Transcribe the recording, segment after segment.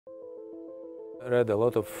I read a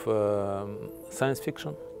lot of science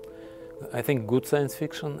fiction. I think good science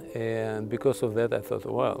fiction, and because of that I thought,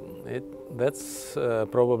 well, that's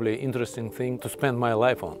probably interesting thing to spend my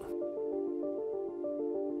life on.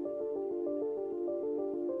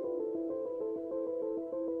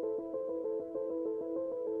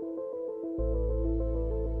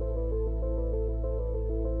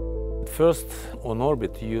 First, on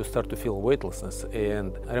orbit, you start to feel weightlessness,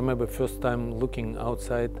 and I remember first time looking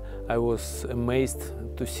outside, I was amazed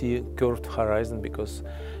to see curved horizon, because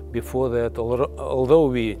before that, although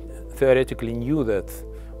we theoretically knew that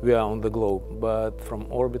we are on the globe, but from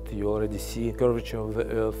orbit you already see curvature of the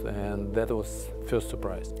Earth, and that was first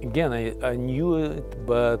surprise. Again, I knew it,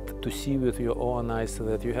 but to see with your own eyes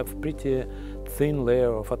that you have pretty thin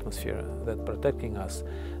layer of atmosphere that protecting us,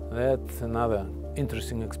 that's another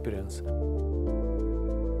interesting experience.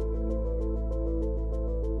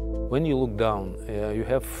 When you look down, you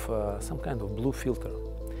have some kind of blue filter.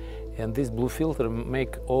 And this blue filter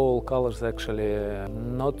make all colors actually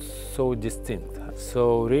not so distinct.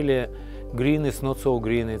 So really, green is not so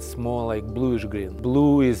green, it's more like bluish green.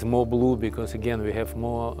 Blue is more blue because again we have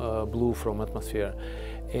more blue from atmosphere.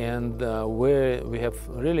 And where we have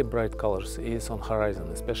really bright colors is on horizon,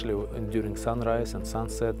 especially during sunrise and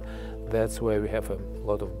sunset. That's where we have a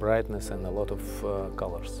lot of brightness and a lot of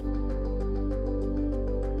colors.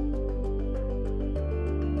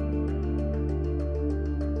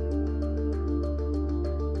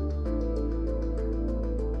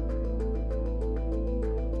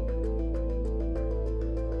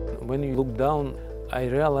 When you look down, I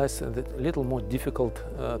realized that it's a little more difficult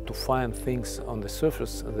to find things on the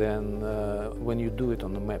surface than when you do it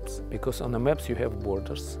on the maps. Because on the maps you have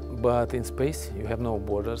borders, but in space you have no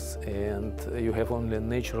borders, and you have only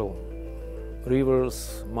natural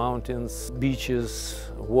rivers, mountains, beaches,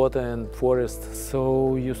 water and forests.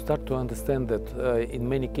 So you start to understand that in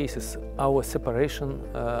many cases our separation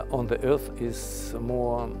on the Earth is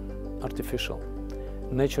more artificial.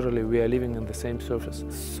 Naturally, we are living on the same surface,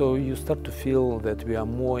 so you start to feel that we are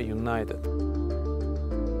more united.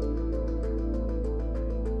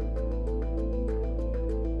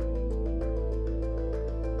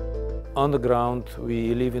 On the ground,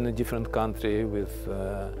 we live in a different country with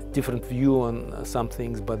different view on some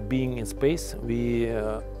things, but being in space,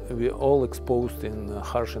 we're all exposed in a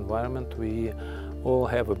harsh environment. We all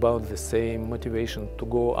have about the same motivation to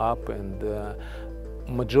go up, and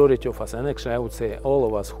majority of us, and actually I would say all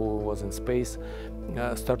of us who was in space,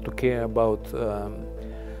 start to care about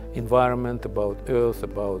environment, about Earth,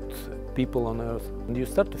 about people on Earth. And you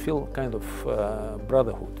start to feel kind of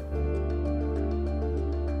brotherhood.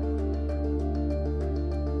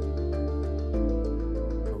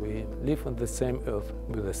 We live on the same Earth,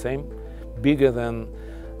 with the same, bigger than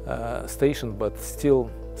station, but still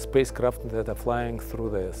spacecraft that are flying through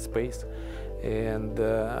the space. And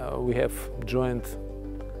we have joint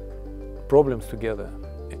problems together,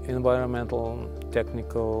 environmental,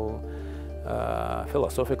 technical,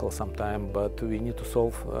 philosophical sometimes, but we need to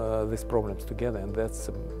solve these problems together, and that's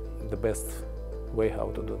the best way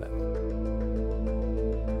how to do that.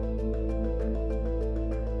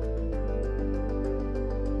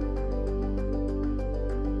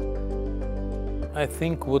 I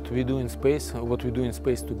think what we do in space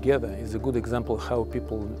together is a good example of how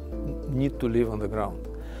people need to live on the ground.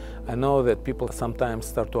 I know that people sometimes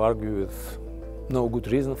start to argue with no good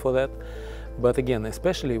reason for that, but again,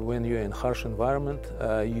 especially when you're in a harsh environment,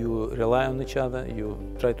 you rely on each other, you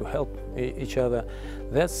try to help each other.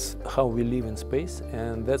 That's how we live in space,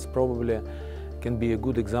 and that's probably can be a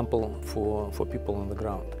good example for people on the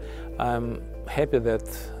ground. I'm happy that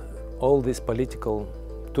all this political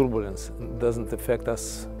turbulence doesn't affect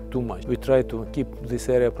us too much. We try to keep this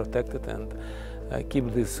area protected and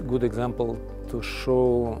keep this good example to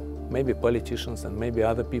show maybe politicians and maybe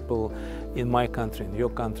other people in my country, in your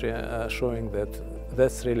country, showing that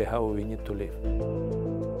that's really how we need to live.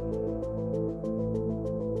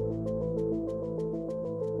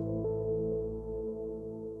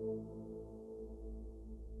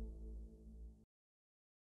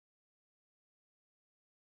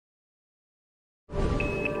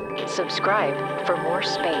 Subscribe for more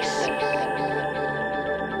space.